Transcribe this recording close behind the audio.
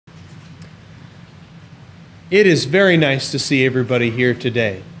It is very nice to see everybody here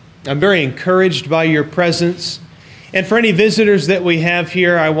today. I'm very encouraged by your presence. And for any visitors that we have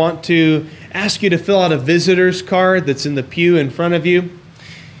here, I want to ask you to fill out a visitor's card that's in the pew in front of you.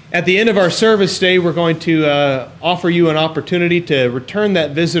 At the end of our service today, we're going to offer you an opportunity to return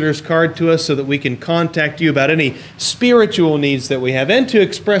that visitor's card to us so that we can contact you about any spiritual needs that we have and to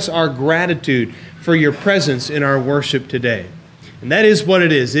express our gratitude for your presence in our worship today. And that is what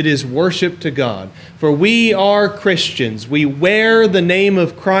it is. It is worship to God. For we are Christians. We wear the name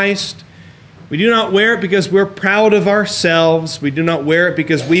of Christ. We do not wear it because we're proud of ourselves. We do not wear it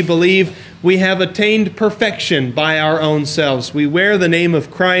because we believe we have attained perfection by our own selves. We wear the name of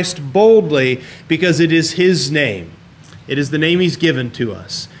Christ boldly because it is His name. It is the name He's given to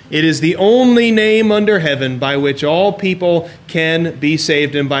us. It is the only name under heaven by which all people can be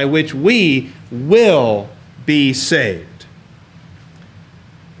saved and by which we will be saved.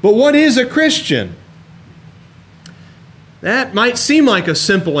 But what is a Christian? That might seem like a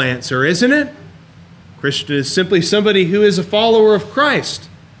simple answer, isn't it? Christian is simply somebody who is a follower of Christ.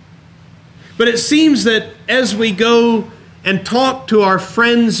 But it seems that as we go and talk to our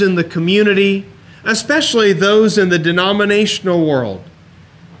friends in the community, especially those in the denominational world,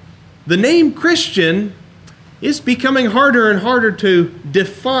 the name Christian is becoming harder and harder to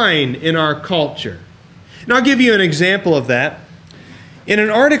define in our culture. And I'll give you an example of that. In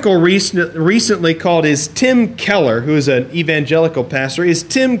an article recently called Is Tim Keller, who is an evangelical pastor, Is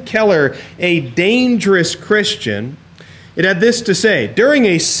Tim Keller a Dangerous Christian? It had this to say: during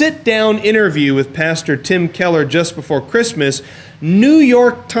a sit-down interview with Pastor Tim Keller just before Christmas, New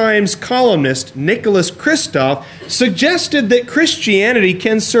York Times columnist Nicholas Kristof suggested that Christianity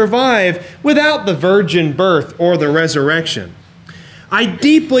can survive without the virgin birth or the resurrection. I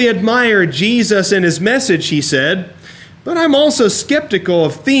deeply admire Jesus and His message, he said, but I'm also skeptical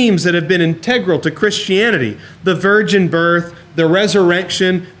of themes that have been integral to Christianity: the virgin birth, the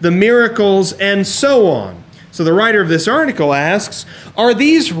resurrection, the miracles, and so on. So the writer of this article asks, are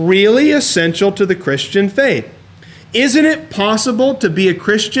these really essential to the Christian faith? Isn't it possible to be a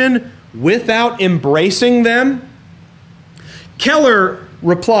Christian without embracing them? Keller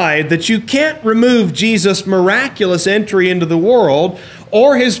replied that you can't remove Jesus' miraculous entry into the world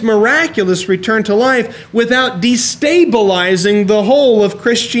or His miraculous return to life without destabilizing the whole of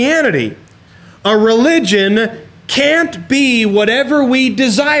Christianity. A religion can't be whatever we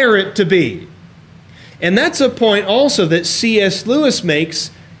desire it to be. And that's a point also that C.S. Lewis makes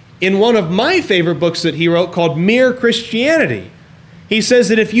in one of my favorite books that he wrote called Mere Christianity. He says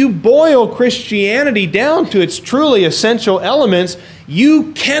that if you boil Christianity down to its truly essential elements,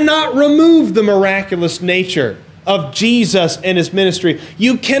 you cannot remove the miraculous nature of Jesus and His ministry.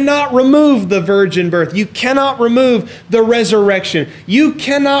 You cannot remove the virgin birth. You cannot remove the resurrection. You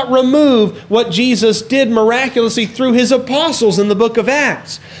cannot remove what Jesus did miraculously through His apostles in the book of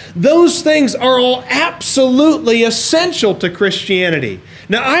Acts. Those things are all absolutely essential to Christianity.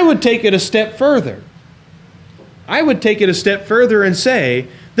 Now, I would take it a step further. I would take it a step further and say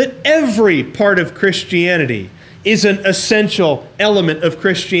that every part of Christianity is an essential element of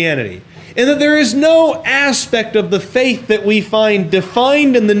Christianity. And that there is no aspect of the faith that we find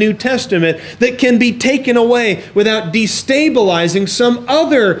defined in the New Testament that can be taken away without destabilizing some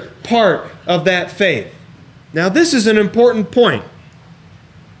other part of that faith. Now, this is an important point.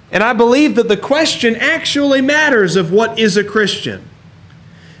 And I believe that the question actually matters of what is a Christian.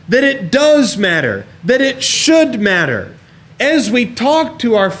 That it does matter. That it should matter. As we talk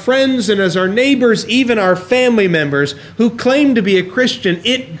to our friends and as our neighbors, even our family members who claim to be a Christian,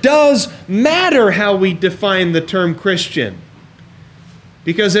 it does matter how we define the term Christian.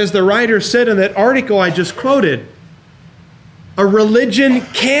 Because as the writer said in that article I just quoted, a religion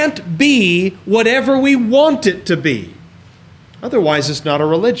can't be whatever we want it to be. Otherwise, it's not a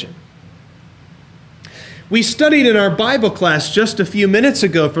religion. We studied in our Bible class just a few minutes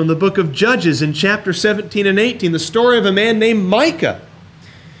ago from the book of Judges in chapter 17 and 18, the story of a man named Micah.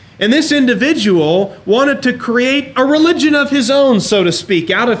 And this individual wanted to create a religion of his own, so to speak,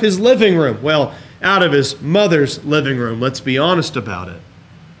 out of his living room. Well, out of his mother's living room, let's be honest about it.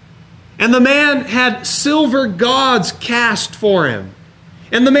 And the man had silver gods cast for him.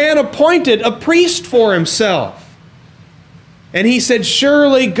 And the man appointed a priest for himself. And he said,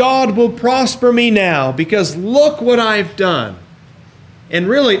 surely God will prosper me now because look what I've done. And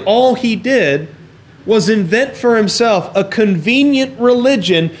really all he did was invent for himself a convenient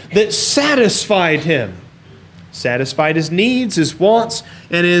religion that satisfied him. Satisfied his needs, his wants,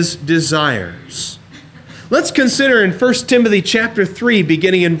 and his desires. Let's consider in 1 Timothy chapter 3,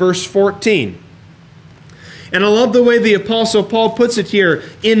 beginning in verse 14. And I love the way the Apostle Paul puts it here.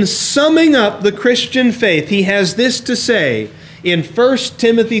 In summing up the Christian faith, he has this to say in 1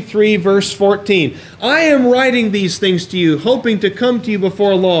 Timothy 3, verse 14. I am writing these things to you, hoping to come to you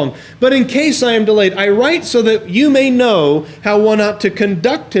before long. But in case I am delayed, I write so that you may know how one ought to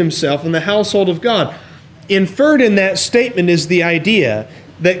conduct himself in the household of God. Inferred in that statement is the idea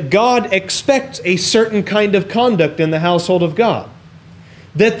that God expects a certain kind of conduct in the household of God.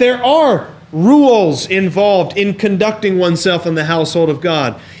 That there are rules involved in conducting oneself in the household of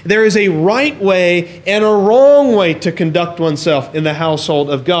God. There is a right way and a wrong way to conduct oneself in the household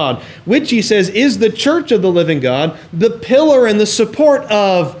of God, which he says is the church of the living God, the pillar and the support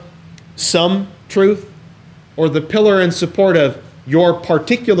of some truth, or the pillar and support of your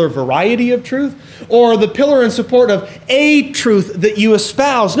particular variety of truth, or the pillar and support of a truth that you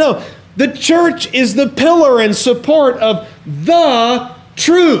espouse. No, the church is the pillar and support of the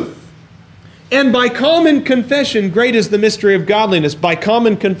truth. And by common confession, great is the mystery of godliness. By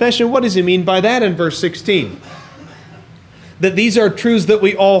common confession, what does he mean by that in verse 16? That these are truths that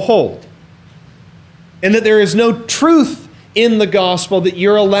we all hold. And that there is no truth in the gospel that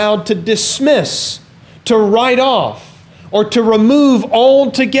you're allowed to dismiss, to write off, or to remove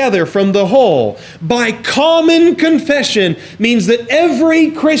altogether from the whole. By common confession means that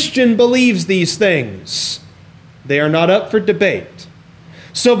every Christian believes these things. They are not up for debate.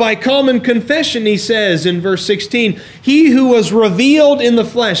 So by common confession, he says in verse 16, he who was revealed in the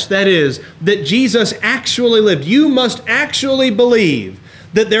flesh, that is, that Jesus actually lived. You must actually believe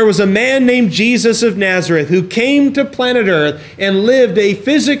that there was a man named Jesus of Nazareth who came to planet Earth and lived a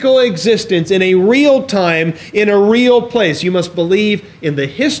physical existence in a real time, in a real place. You must believe in the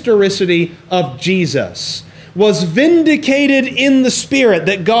historicity of Jesus. Was vindicated in the Spirit,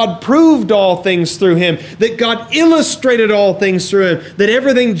 that God proved all things through him, that God illustrated all things through him, that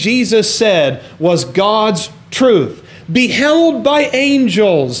everything Jesus said was God's truth. Beheld by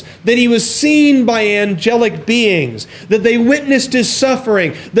angels, that he was seen by angelic beings, that they witnessed his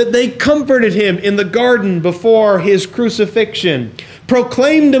suffering, that they comforted him in the garden before his crucifixion.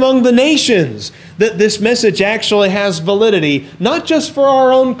 Proclaimed among the nations, that this message actually has validity, not just for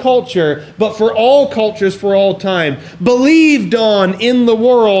our own culture, but for all cultures for all time. Believed on in the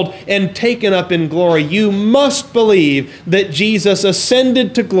world and taken up in glory. You must believe that Jesus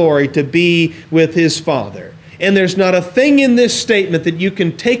ascended to glory to be with his Father. And there's not a thing in this statement that you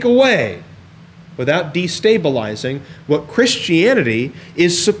can take away without destabilizing what Christianity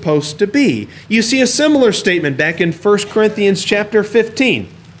is supposed to be. You see a similar statement back in 1 Corinthians chapter 15.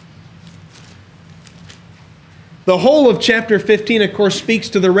 The whole of chapter 15, of course, speaks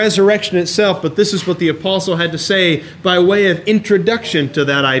to the resurrection itself, but this is what the apostle had to say by way of introduction to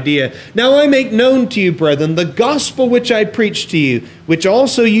that idea. Now I make known to you, brethren, the gospel which I preached to you, which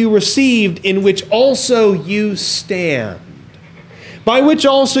also you received, in which also you stand, by which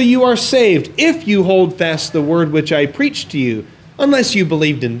also you are saved, if you hold fast the word which I preached to you, unless you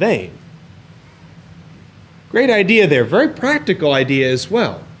believed in vain. Great idea there, very practical idea as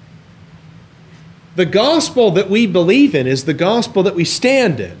well. The gospel that we believe in is the gospel that we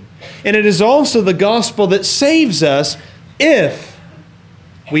stand in. And it is also the gospel that saves us if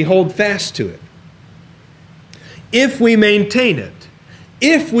we hold fast to it, if we maintain it,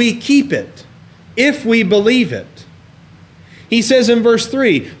 if we keep it, if we believe it. He says in verse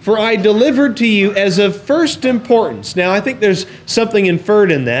 3, for I delivered to you as of first importance. Now I think there's something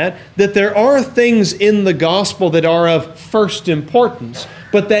inferred in that there are things in the gospel that are of first importance,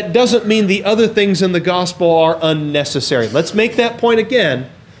 but that doesn't mean the other things in the gospel are unnecessary. Let's make that point again.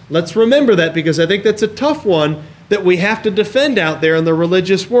 Let's remember that, because I think that's a tough one that we have to defend out there in the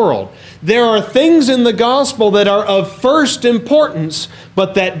religious world. There are things in the gospel that are of first importance,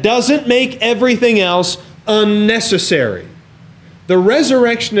 but that doesn't make everything else unnecessary. The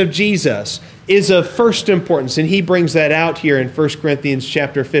resurrection of Jesus is of first importance, and he brings that out here in 1 Corinthians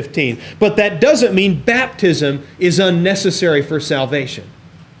chapter 15. But that doesn't mean baptism is unnecessary for salvation.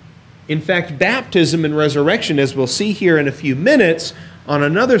 In fact, baptism and resurrection, as we'll see here in a few minutes on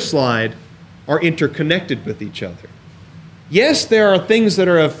another slide, are interconnected with each other. Yes, there are things that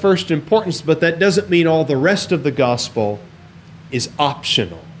are of first importance, but that doesn't mean all the rest of the gospel is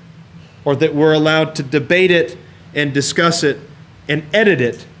optional, or that we're allowed to debate it and discuss it and edit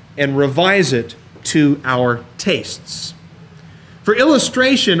it and revise it to our tastes. For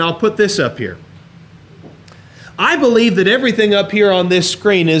illustration, I'll put this up here. I believe that everything up here on this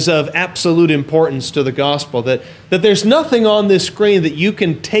screen is of absolute importance to the gospel, that there's nothing on this screen that you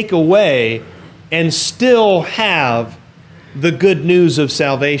can take away and still have the good news of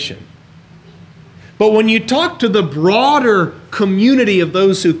salvation. But when you talk to the broader community of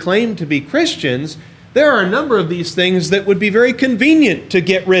those who claim to be Christians, There are a number of these things that would be very convenient to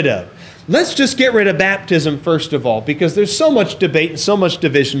get rid of. Let's just get rid of baptism first of all, because there's so much debate and so much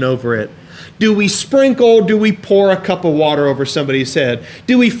division over it. Do we sprinkle? Do we pour a cup of water over somebody's head?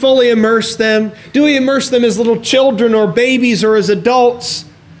 Do we fully immerse them? Do we immerse them as little children or babies or as adults?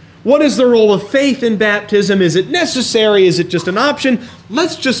 What is the role of faith in baptism? Is it necessary? Is it just an option?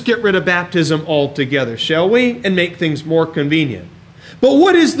 Let's just get rid of baptism altogether, shall we? And make things more convenient. But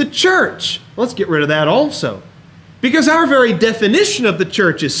what is the church? Let's get rid of that also. Because our very definition of the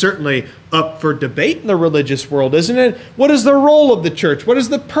church is certainly up for debate in the religious world, isn't it? What is the role of the church? What is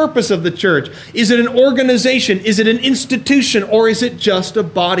the purpose of the church? Is it an organization? Is it an institution? Or is it just a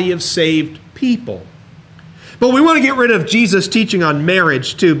body of saved people? But we want to get rid of Jesus' teaching on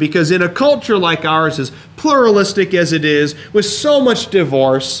marriage too, because in a culture like ours, as pluralistic as it is, with so much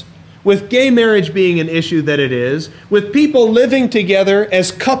divorce, with gay marriage being an issue that it is, with people living together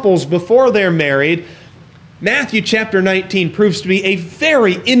as couples before they're married, Matthew chapter 19 proves to be a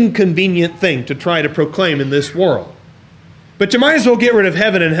very inconvenient thing to try to proclaim in this world. But you might as well get rid of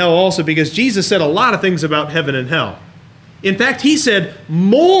heaven and hell also, because Jesus said a lot of things about heaven and hell. In fact, he said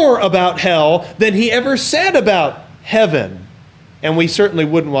more about hell than he ever said about heaven. And we certainly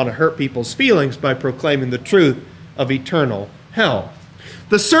wouldn't want to hurt people's feelings by proclaiming the truth of eternal hell.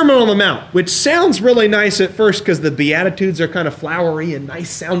 The Sermon on the Mount, which sounds really nice at first because the Beatitudes are kind of flowery and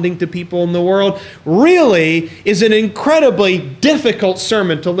nice sounding to people in the world, really is an incredibly difficult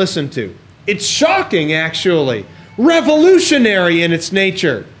sermon to listen to. It's shocking, actually, revolutionary in its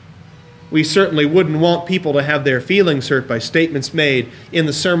nature. We certainly wouldn't want people to have their feelings hurt by statements made in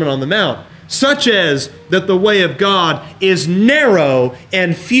the Sermon on the Mount, such as that the way of God is narrow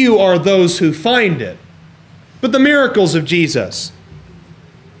and few are those who find it. But the miracles of Jesus,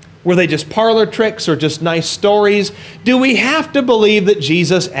 were they just parlor tricks or just nice stories? Do we have to believe that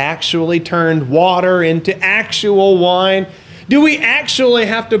Jesus actually turned water into actual wine? Do we actually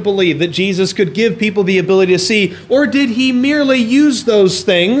have to believe that Jesus could give people the ability to see? Or did he merely use those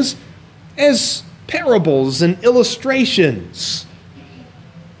things as parables and illustrations?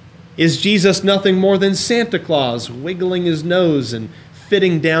 Is Jesus nothing more than Santa Claus wiggling his nose and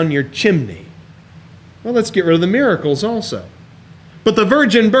fitting down your chimney? Well, let's get rid of the miracles also. But the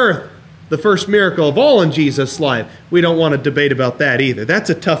virgin birth, the first miracle of all in Jesus' life, we don't want to debate about that either. That's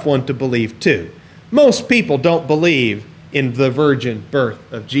a tough one to believe too. Most people don't believe in the virgin birth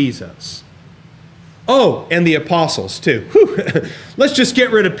of Jesus. Oh, and the apostles too. Let's just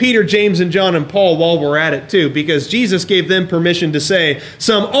get rid of Peter, James, and John, and Paul while we're at it too, because Jesus gave them permission to say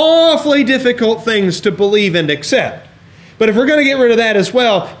some awfully difficult things to believe and accept. But if we're going to get rid of that as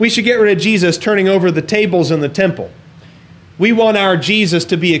well, we should get rid of Jesus turning over the tables in the temple. We want our Jesus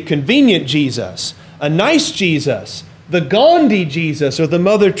to be a convenient Jesus, a nice Jesus, the Gandhi Jesus or the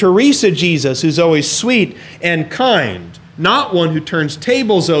Mother Teresa Jesus who's always sweet and kind, not one who turns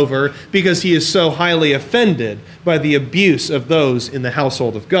tables over because he is so highly offended by the abuse of those in the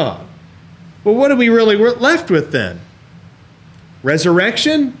household of God. Well, what are we really left with then?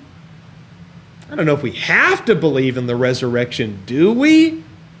 Resurrection? I don't know if we have to believe in the resurrection, do we?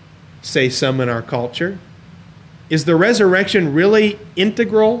 Say some in our culture. Is the resurrection really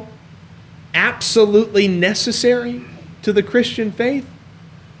integral, absolutely necessary to the Christian faith?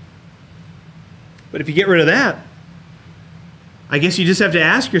 But if you get rid of that, I guess you just have to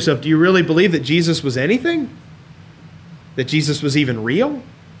ask yourself, do you really believe that Jesus was anything? That Jesus was even real?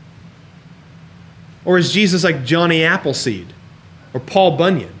 Or is Jesus like Johnny Appleseed or Paul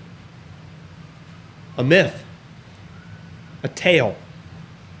Bunyan? A myth, a tale,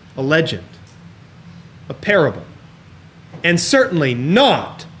 a legend, a parable, and certainly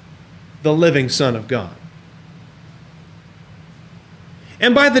not the living Son of God.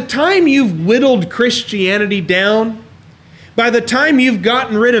 And by the time you've whittled Christianity down, by the time you've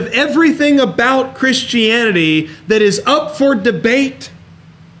gotten rid of everything about Christianity that is up for debate,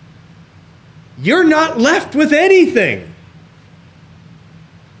 you're not left with anything.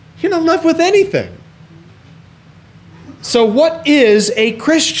 You're not left with anything. So what is a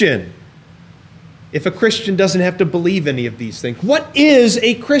Christian? If a Christian doesn't have to believe any of these things, what is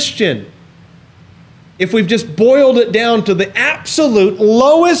a Christian? If we've just boiled it down to the absolute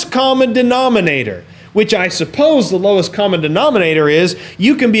lowest common denominator, which I suppose the lowest common denominator is,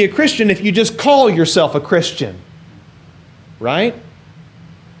 you can be a Christian if you just call yourself a Christian. Right?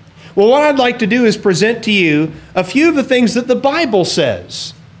 Well, what I'd like to do is present to you a few of the things that the Bible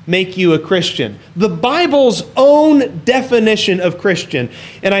says make you a Christian. The Bible's own definition of Christian.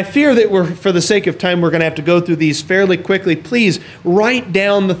 And I fear that for the sake of time, we're going to have to go through these fairly quickly. Please write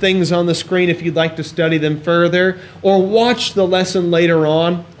down the things on the screen if you'd like to study them further, or watch the lesson later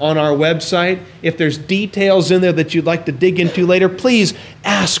on our website. If there's details in there that you'd like to dig into later, please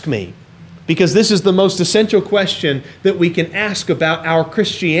ask me, because this is the most essential question that we can ask about our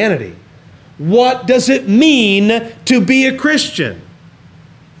Christianity. What does it mean to be a Christian?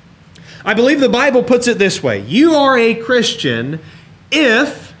 I believe the Bible puts it this way. You are a Christian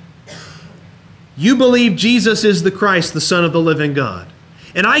if you believe Jesus is the Christ, the Son of the living God.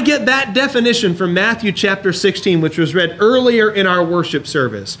 And I get that definition from Matthew chapter 16, which was read earlier in our worship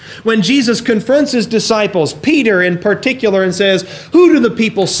service, when Jesus confronts his disciples, Peter in particular, and says, "Who do the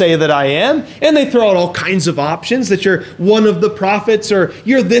people say that I am?" And they throw out all kinds of options, that you're one of the prophets, or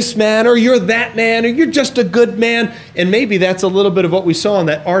you're this man, or you're that man, or you're just a good man. And maybe that's a little bit of what we saw in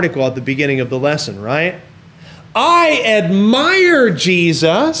that article at the beginning of the lesson, right? I admire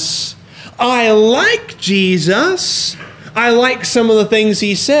Jesus. I like Jesus. I like some of the things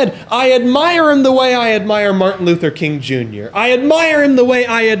he said. I admire him the way I admire Martin Luther King Jr. I admire him the way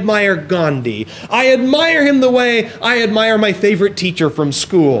I admire Gandhi. I admire him the way I admire my favorite teacher from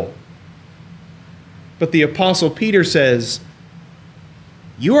school. But the Apostle Peter says,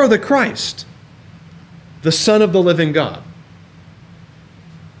 "You are the Christ, the Son of the living God."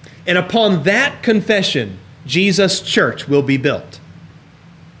 And upon that confession, Jesus' church will be built.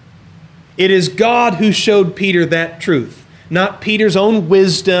 It is God who showed Peter that truth. Not Peter's own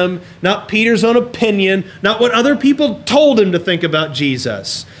wisdom, not Peter's own opinion, not what other people told him to think about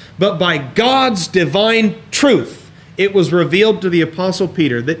Jesus. But by God's divine truth, it was revealed to the Apostle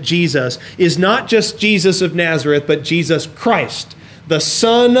Peter that Jesus is not just Jesus of Nazareth, but Jesus Christ, the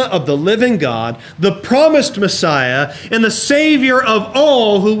Son of the living God, the promised Messiah, and the Savior of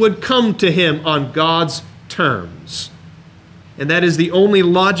all who would come to him on God's terms. And that is the only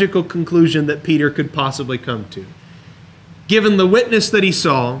logical conclusion that Peter could possibly come to. Given the witness that he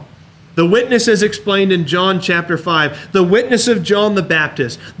saw, the witness as explained in John chapter 5, the witness of John the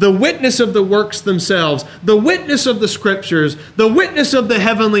Baptist, the witness of the works themselves, the witness of the Scriptures, the witness of the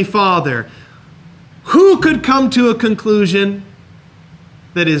Heavenly Father, who could come to a conclusion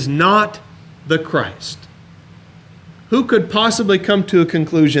that is not the Christ? Who could possibly come to a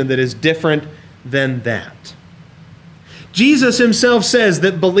conclusion that is different than that? Jesus himself says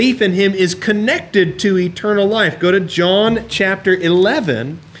that belief in him is connected to eternal life. Go to John chapter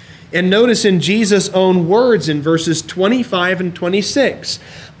 11 and notice in Jesus' own words in verses 25 and 26.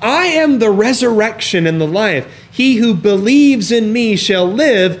 "I am the resurrection and the life. He who believes in me shall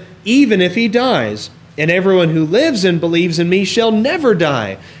live even if he dies. And everyone who lives and believes in me shall never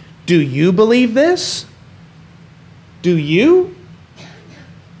die." Do you believe this? Do you?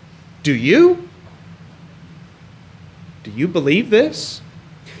 Do you? Do you believe this?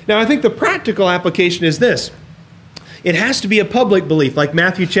 Now, I think the practical application is this. It has to be a public belief, like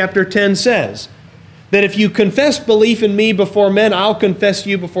Matthew chapter 10 says, that if you confess belief in me before men, I'll confess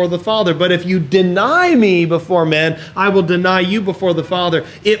you before the Father. But if you deny me before men, I will deny you before the Father.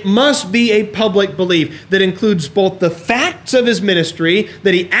 It must be a public belief that includes both the facts of his ministry,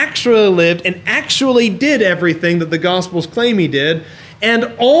 that he actually lived and actually did everything that the Gospels claim he did, and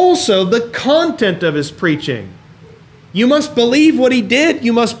also the content of his preaching. You must believe what he did.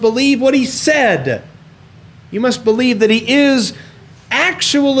 You must believe what he said. You must believe that he is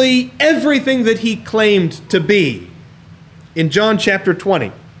actually everything that he claimed to be. In John chapter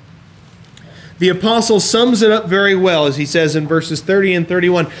 20, the apostle sums it up very well, as he says in verses 30 and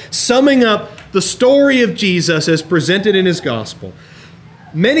 31, summing up the story of Jesus as presented in his gospel.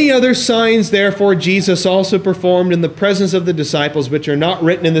 "Many other signs, therefore, Jesus also performed in the presence of the disciples, which are not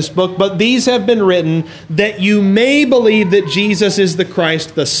written in this book, but these have been written that you may believe that Jesus is the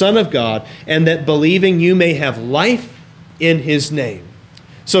Christ, the Son of God, and that believing you may have life in his name."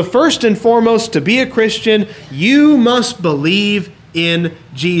 So first and foremost, to be a Christian, you must believe in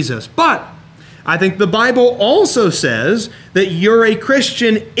Jesus. But I think the Bible also says that you're a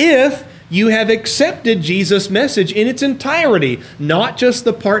Christian if you have accepted Jesus' message in its entirety, not just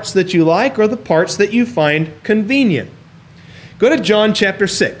the parts that you like or the parts that you find convenient. Go to John chapter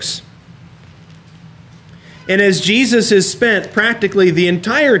 6. And as Jesus has spent practically the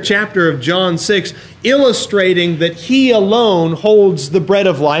entire chapter of John 6 illustrating that he alone holds the bread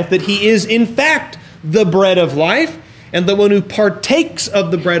of life, that he is in fact the bread of life, and the one who partakes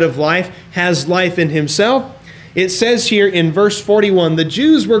of the bread of life has life in himself, it says here in verse 41, the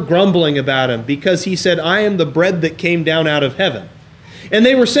Jews were grumbling about him because he said, "I am the bread that came down out of heaven." And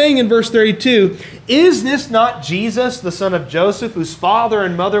they were saying in verse 32, "Is this not Jesus, the son of Joseph, whose father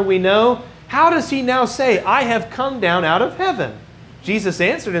and mother we know? How does he now say, 'I have come down out of heaven'?" Jesus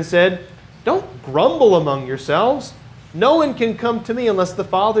answered and said, "Don't grumble among yourselves. No one can come to me unless the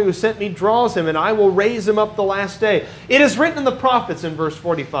Father who sent me draws him, and I will raise him up the last day. It is written in the prophets," in verse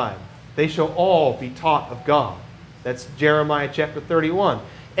 45, "they shall all be taught of God." That's Jeremiah chapter 31.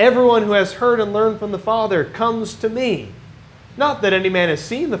 "Everyone who has heard and learned from the Father comes to me. Not that any man has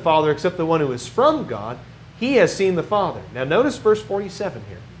seen the Father except the one who is from God. He has seen the Father." Now notice verse 47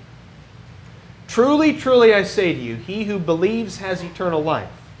 here. "Truly, truly, I say to you, he who believes has eternal life.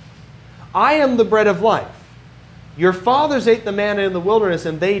 I am the bread of life. Your fathers ate the manna in the wilderness,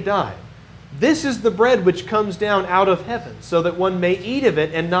 and they died. This is the bread which comes down out of heaven, so that one may eat of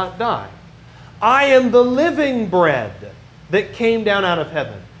it and not die. I am the living bread that came down out of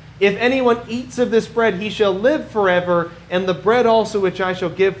heaven. If anyone eats of this bread, he shall live forever, and the bread also which I shall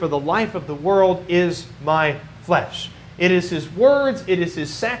give for the life of the world is my flesh." It is His words, it is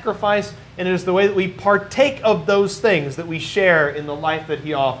His sacrifice, and it is the way that we partake of those things that we share in the life that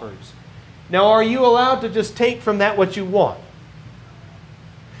He offers. Now, are you allowed to just take from that what you want?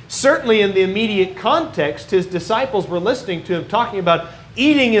 Certainly in the immediate context, His disciples were listening to Him talking about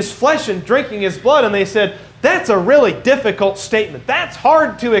eating His flesh and drinking His blood, and they said, "That's a really difficult statement. That's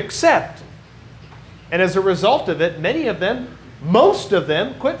hard to accept." And as a result of it, many of them, most of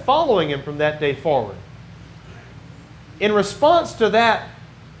them, quit following Him from that day forward. In response to that,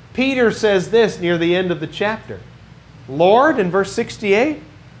 Peter says this near the end of the chapter. "Lord," in verse 68,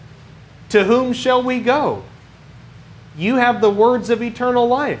 "to whom shall we go? You have the words of eternal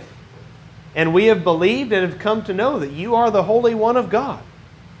life, and we have believed and have come to know that you are the Holy One of God."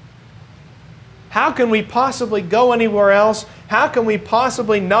 How can we possibly go anywhere else? How can we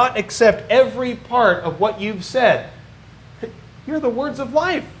possibly not accept every part of what you've said? You're the words of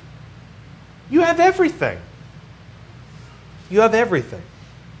life. You have everything. You have everything.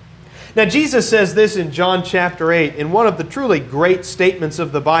 Now, Jesus says this in John chapter 8, in one of the truly great statements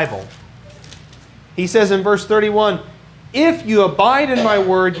of the Bible. He says in verse 31, "If you abide in my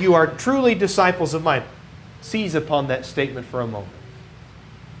word, you are truly disciples of mine." Seize upon that statement for a moment.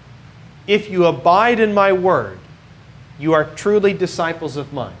 If you abide in my word, you are truly disciples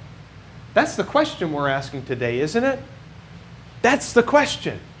of mine. That's the question we're asking today, isn't it? That's the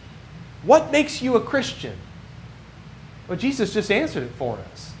question. What makes you a Christian? Well, Jesus just answered it for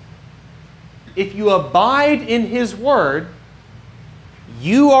us. If you abide in His word,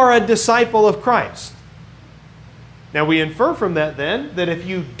 you are a disciple of Christ. Now we infer from that then that if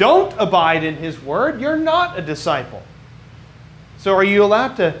you don't abide in His word, you're not a disciple. So are you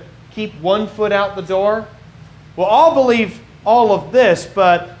allowed to keep one foot out the door? Well, I'll believe all of this,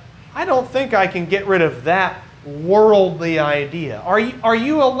 but I don't think I can get rid of that worldly idea. Are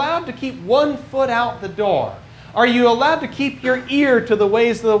you allowed to keep one foot out the door? Are you allowed to keep your ear to the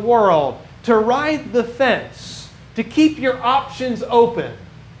ways of the world, to ride the fence, to keep your options open?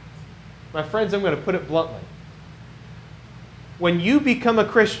 My friends, I'm going to put it bluntly. When you become a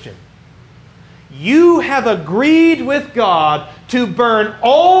Christian, you have agreed with God to burn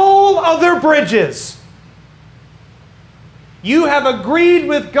all other bridges. You have agreed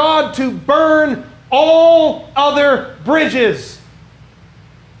with God to burn all other bridges.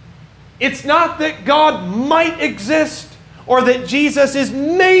 It's not that God might exist, or that Jesus is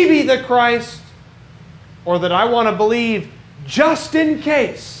maybe the Christ, or that I want to believe just in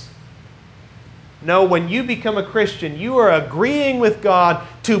case. No, when you become a Christian, you are agreeing with God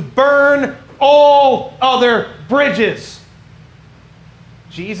to burn all other bridges.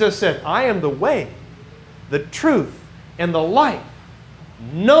 Jesus said, "I am the way, the truth, and the life.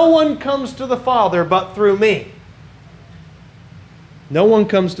 No one comes to the Father but through me." No one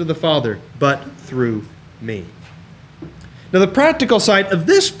comes to the Father but through me. Now, the practical side of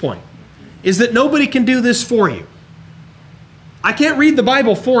this point is that nobody can do this for you. I can't read the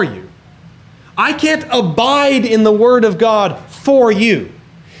Bible for you. I can't abide in the Word of God for you.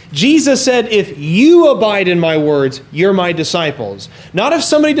 Jesus said, if you abide in my words, you're my disciples. Not if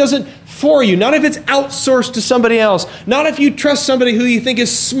somebody does it for you. Not if it's outsourced to somebody else. Not if you trust somebody who you think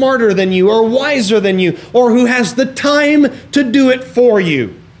is smarter than you or wiser than you or who has the time to do it for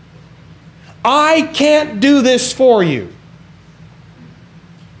you. I can't do this for you.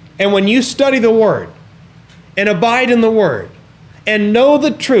 And when you study the Word and abide in the Word and know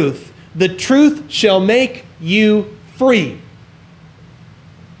the truth shall make you free.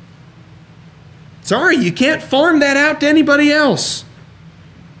 Sorry, you can't farm that out to anybody else.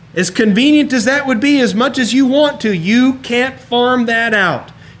 As convenient as that would be, as much as you want to, you can't farm that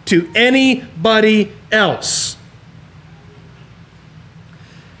out to anybody else.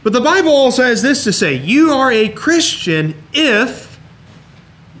 But the Bible also has this to say: you are a Christian if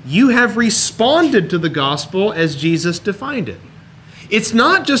you have responded to the gospel as Jesus defined it. It's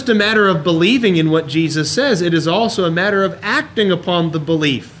not just a matter of believing in what Jesus says, it is also a matter of acting upon the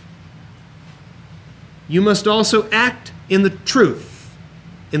belief. You must also act in the truth,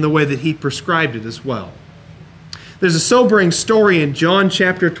 in the way that he prescribed it as well. There's a sobering story in John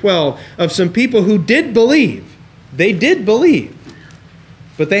chapter 12 of some people who did believe. They did believe,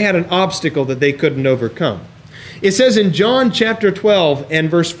 but they had an obstacle that they couldn't overcome. It says in John chapter 12 and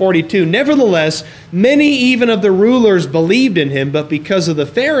verse 42, "Nevertheless, many even of the rulers believed in him, but because of the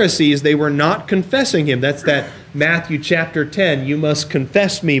Pharisees, they were not confessing him." That's that Matthew chapter 10, "You must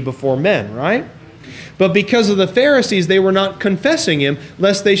confess me before men," right? "But because of the Pharisees, they were not confessing him,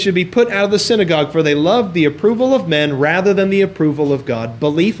 lest they should be put out of the synagogue, for they loved the approval of men rather than the approval of God."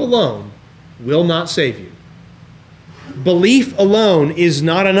 Belief alone will not save you. Belief alone is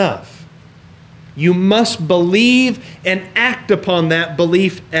not enough. You must believe and act upon that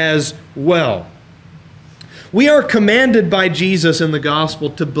belief as well. We are commanded by Jesus in the gospel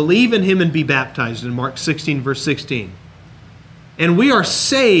to believe in him and be baptized in Mark 16, verse 16. And we are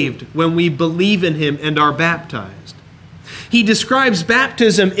saved when we believe in him and are baptized. He describes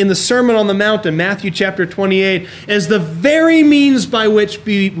baptism in the Sermon on the Mount in Matthew chapter 28 as the very means by which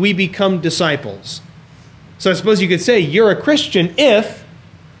we become disciples. So I suppose you could say you're a Christian if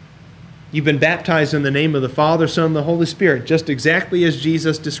you've been baptized in the name of the Father, Son, and the Holy Spirit, just exactly as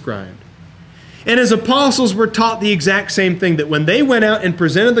Jesus described. And his apostles were taught the exact same thing, that when they went out and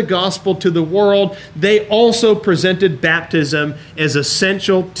presented the gospel to the world, they also presented baptism as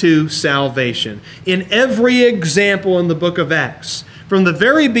essential to salvation. In every example in the book of Acts, from the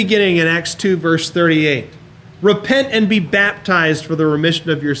very beginning in Acts 2, verse 38, "Repent and be baptized for the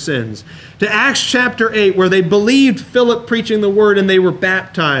remission of your sins," to Acts chapter 8, where they believed Philip preaching the word and they were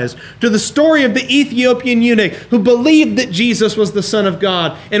baptized, to the story of the Ethiopian eunuch who believed that Jesus was the Son of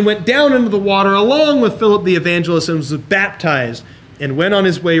God and went down into the water along with Philip the evangelist and was baptized and went on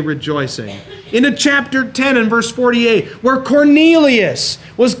his way rejoicing. Into chapter 10 and verse 48, where Cornelius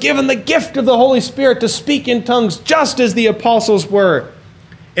was given the gift of the Holy Spirit to speak in tongues just as the apostles were.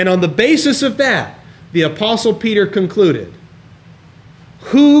 And on the basis of that, the Apostle Peter concluded,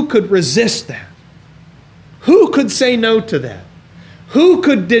 who could resist that? Who could say no to that? Who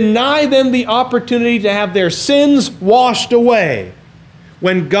could deny them the opportunity to have their sins washed away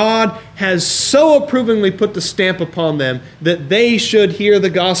when God has so approvingly put the stamp upon them that they should hear the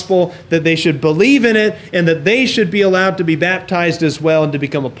gospel, that they should believe in it, and that they should be allowed to be baptized as well and to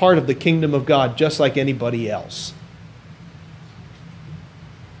become a part of the kingdom of God just like anybody else?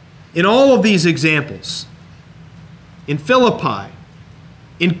 In all of these examples, in Philippi,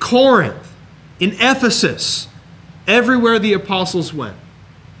 in Corinth, in Ephesus, everywhere the apostles went,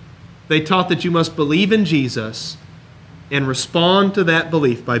 they taught that you must believe in Jesus and respond to that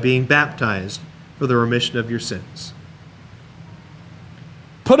belief by being baptized for the remission of your sins.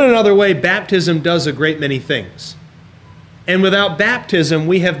 Put another way, baptism does a great many things. And without baptism,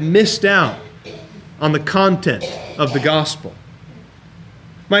 we have missed out on the content of the gospel.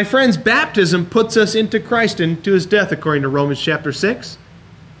 My friends, baptism puts us into Christ and into his death, according to Romans chapter 6.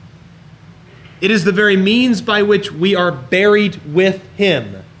 It is the very means by which we are buried with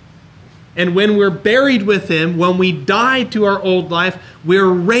him. And when we're buried with him, when we die to our old life, we're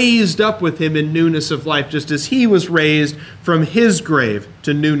raised up with him in newness of life, just as he was raised from his grave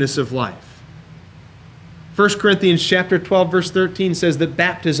to newness of life. 1 Corinthians chapter 12, verse 13 says that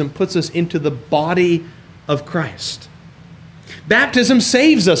baptism puts us into the body of Christ. Baptism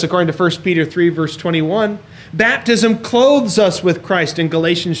saves us, according to 1 Peter 3, verse 21. Baptism clothes us with Christ in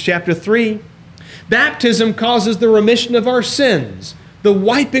Galatians chapter 3. Baptism causes the remission of our sins, the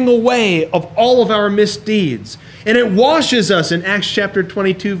wiping away of all of our misdeeds. And it washes us in Acts chapter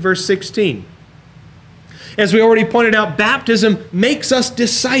 22, verse 16. As we already pointed out, baptism makes us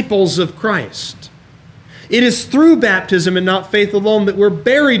disciples of Christ. It is through baptism and not faith alone that we're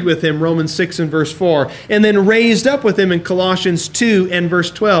buried with him, Romans 6 and verse 4, and then raised up with him in Colossians 2 and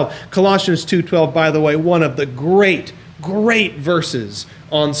verse 12. Colossians 2:12, by the way, one of the great verses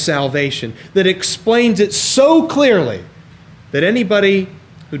on salvation that explains it so clearly that anybody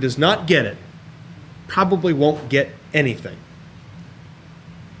who does not get it probably won't get anything.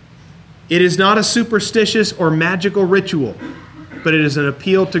 It is not a superstitious or magical ritual, but it is an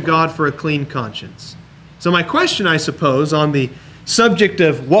appeal to God for a clean conscience. So my question, I suppose, on the subject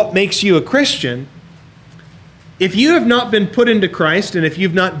of what makes you a Christian, if you have not been put into Christ and if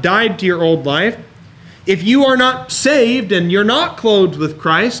you've not died to your old life, if you are not saved and you're not clothed with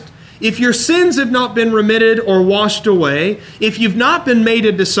Christ, if your sins have not been remitted or washed away, if you've not been made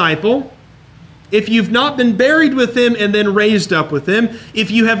a disciple, if you've not been buried with Him and then raised up with Him, if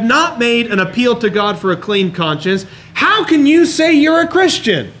you have not made an appeal to God for a clean conscience, how can you say you're a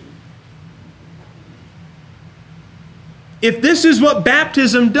Christian? If this is what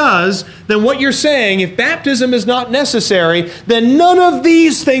baptism does, then what you're saying, if baptism is not necessary, then none of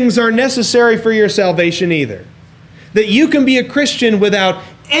these things are necessary for your salvation either. That you can be a Christian without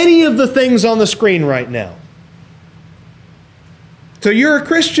any of the things on the screen right now. So you're a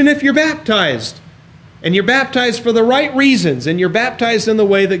Christian if you're baptized. And you're baptized for the right reasons. And you're baptized in the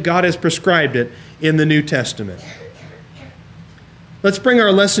way that God has prescribed it in the New Testament. Let's bring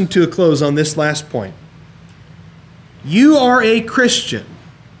our lesson to a close on this last point. You are a Christian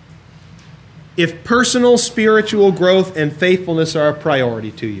if personal spiritual growth and faithfulness are a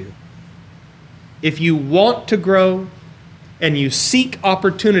priority to you. If you want to grow and you seek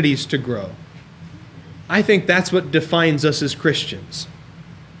opportunities to grow, I think that's what defines us as Christians.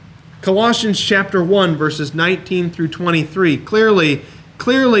 Colossians chapter 1, verses 19 through 23.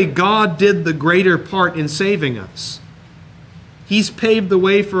 Clearly God did the greater part in saving us. He's paved the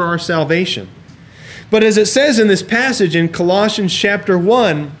way for our salvation. But as it says in this passage in Colossians chapter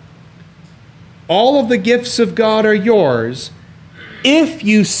 1, all of the gifts of God are yours if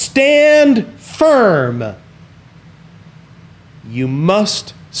you stand firm. You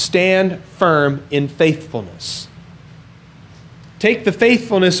must stand firm in faithfulness. Take the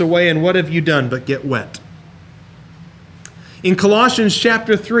faithfulness away, and what have you done but get wet? In Colossians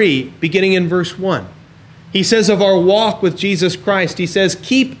chapter 3, beginning in verse 1, he says of our walk with Jesus Christ, he says,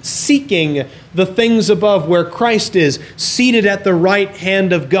 keep seeking the things above where Christ is, seated at the right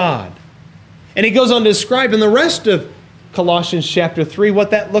hand of God. And he goes on to describe in the rest of Colossians chapter 3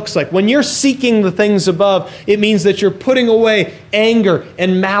 what that looks like. When you're seeking the things above, it means that you're putting away anger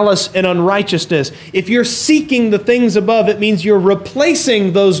and malice and unrighteousness. If you're seeking the things above, it means you're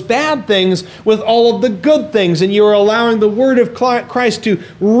replacing those bad things with all of the good things, and you're allowing the Word of Christ to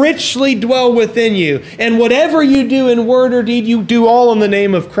richly dwell within you. And whatever you do in word or deed, you do all in the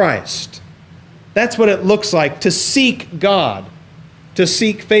name of Christ. That's what it looks like to seek God, to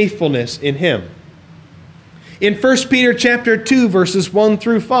seek faithfulness in Him. In 1 Peter chapter 2, verses 1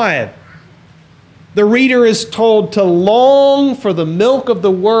 through 5, the reader is told to long for the milk of the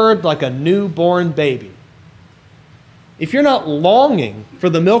Word like a newborn baby. If you're not longing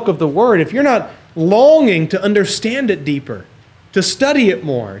for the milk of the Word, if you're not longing to understand it deeper, to study it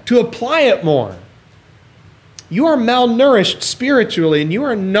more, to apply it more, you are malnourished spiritually and you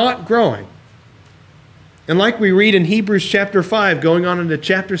are not growing. And like we read in Hebrews chapter 5, going on into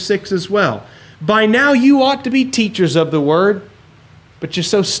chapter 6 as well, by now you ought to be teachers of the Word, but you're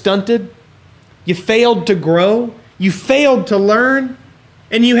so stunted. You failed to grow. You failed to learn.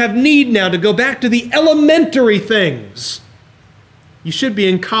 And you have need now to go back to the elementary things. You should be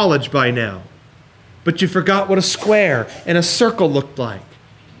in college by now, but you forgot what a square and a circle looked like.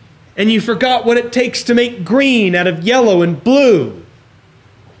 And you forgot what it takes to make green out of yellow and blue.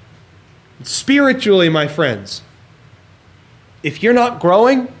 Spiritually, my friends, if you're not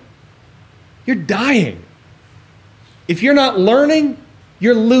growing, you're dying. If you're not learning,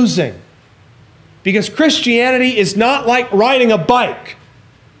 you're losing. Because Christianity is not like riding a bike.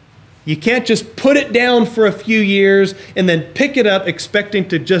 You can't just put it down for a few years and then pick it up expecting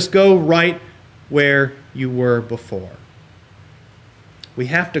to just go right where you were before. We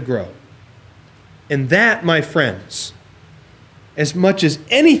have to grow. And that, my friends, as much as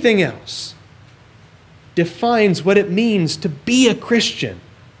anything else, defines what it means to be a Christian.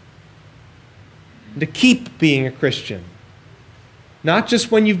 To keep being a Christian. Not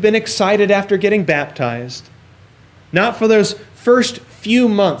just when you've been excited after getting baptized. Not for those first few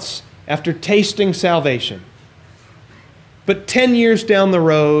months after tasting salvation. But 10 years down the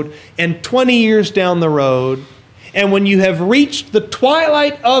road and 20 years down the road, and when you have reached the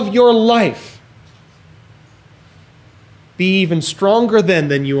twilight of your life, be even stronger then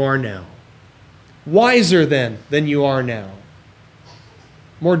than you are now. Wiser then than you are now.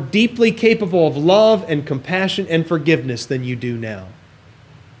 More deeply capable of love and compassion and forgiveness than you do now.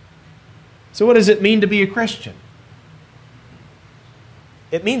 So what does it mean to be a Christian?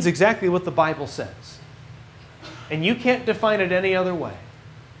 It means exactly what the Bible says. And you can't define it any other way.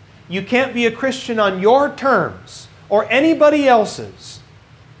 You can't be a Christian on your terms or anybody else's.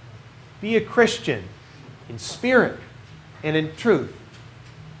 Be a Christian in spirit and in truth.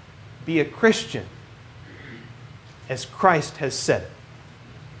 Be a Christian as Christ has said it.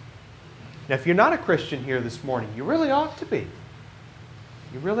 Now, if you're not a Christian here this morning, you really ought to be.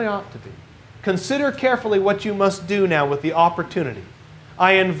 You really ought to be. Consider carefully what you must do now with the opportunity.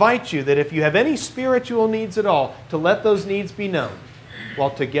 I invite you that if you have any spiritual needs at all, to let those needs be known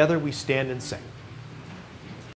while together we stand and sing.